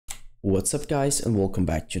What's up guys, and welcome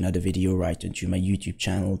back to another video right onto my YouTube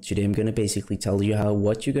channel. Today I'm gonna basically tell you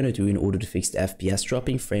what you're gonna do in order to fix the FPS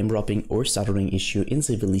dropping, frame dropping or stuttering issue in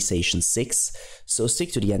Civilization 6. So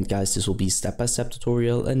stick to the end guys, this will be a step-by-step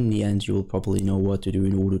tutorial, and in the end you will probably know what to do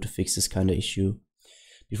in order to fix this kind of issue.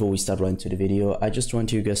 Before we start right into the video, I just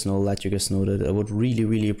want you guys to let you guys know that I would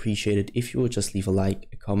really appreciate it if you would just leave a like,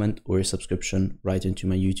 a comment or a subscription right into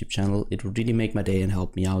my YouTube channel. It would really make my day and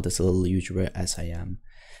help me out as a little YouTuber as I am.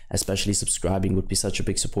 Especially subscribing would be such a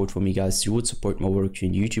big support for me guys. You would support my work here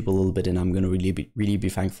on YouTube a little bit, and I'm gonna really be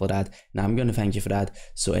thankful for that, and I'm gonna thank you for that.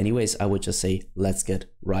 So anyways, I would just say let's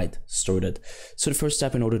get right started. So the first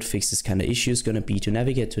step in order to fix this kind of issue is gonna be to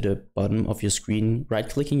navigate to the bottom of your screen, right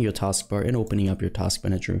clicking your taskbar and opening up your task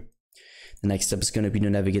manager. The next step is going to be to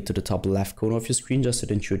navigate to the top left corner of your screen just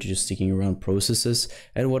to ensure that you're sticking around processes.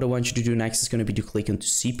 And what I want you to do next is going to be to click onto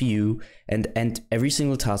CPU and end every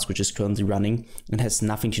single task which is currently running and has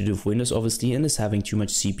nothing to do with Windows obviously and is having too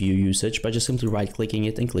much CPU usage by just simply right clicking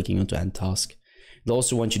it and clicking onto end task. They'll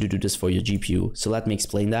also want you to do this for your GPU. So let me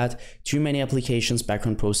explain that. Too many applications,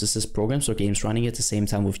 background processes, programs or games running at the same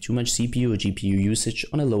time with too much CPU or GPU usage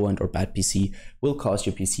on a low end or bad PC will cause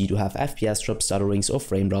your PC to have FPS drops, stutterings or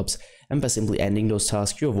frame drops, and by simply ending those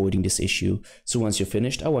tasks you're avoiding this issue. So once you're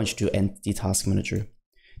finished, I want you to end the task manager.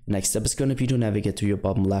 The next step is going to be to navigate to your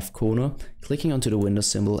bottom left corner, clicking onto the Windows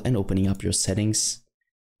symbol and opening up your settings,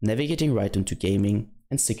 navigating right into gaming,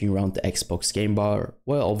 and sticking around the Xbox game bar.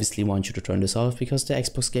 Well, I obviously want you to turn this off because the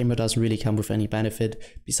Xbox game bar doesn't really come with any benefit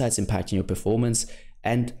besides impacting your performance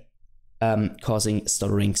and causing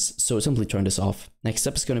stutterings. So simply turn this off. Next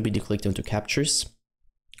step is going to be to click onto captures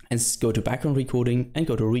and go to background recording and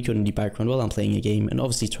go to recording the background while I'm playing a game, and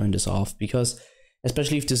obviously turn this off because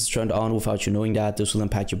especially if this is turned on without you knowing that, this will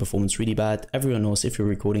impact your performance really bad. Everyone knows if you're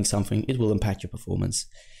recording something, it will impact your performance.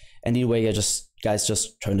 And either way, guys,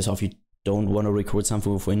 just turn this off. You don't want to record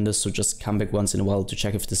something with Windows, so just come back once in a while to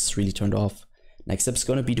check if this is really turned off. Next step is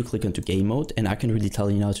going to be to click into game mode, and I can really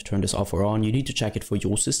tell you now to turn this off or on. You need to check it for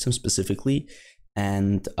your system specifically,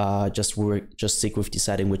 and just stick with the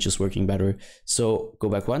setting which is working better. So go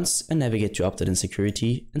back once and navigate to update and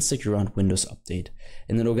security and stick around Windows Update.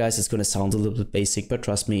 And I know guys, it's going to sound a little bit basic, but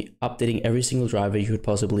trust me, updating every single driver you could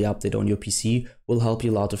possibly update on your PC will help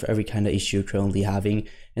you a lot with every kind of issue you're currently having,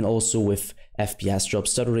 and also with FPS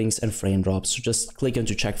drops, stutterings and frame drops. So just click on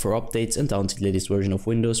to check for updates and download the latest version of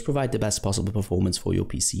Windows, provide the best possible performance for your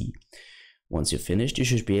PC. Once you're finished, you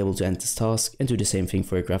should be able to end this task and do the same thing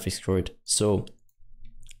for your graphics card. So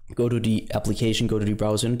go to the application, go to the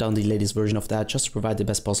browser and download the latest version of that just to provide the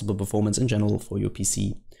best possible performance in general for your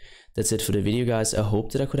PC. That's it for the video guys. I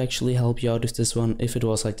hope that I could actually help you out with this one. If it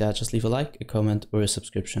was like that, just leave a like, a comment or a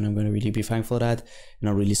subscription. I'm going to really be thankful for that. And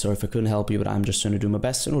I'm really sorry if I couldn't help you, but I'm just trying to do my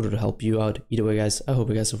best in order to help you out. Either way guys, I hope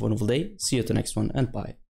you guys have a wonderful day. See you at the next one and bye.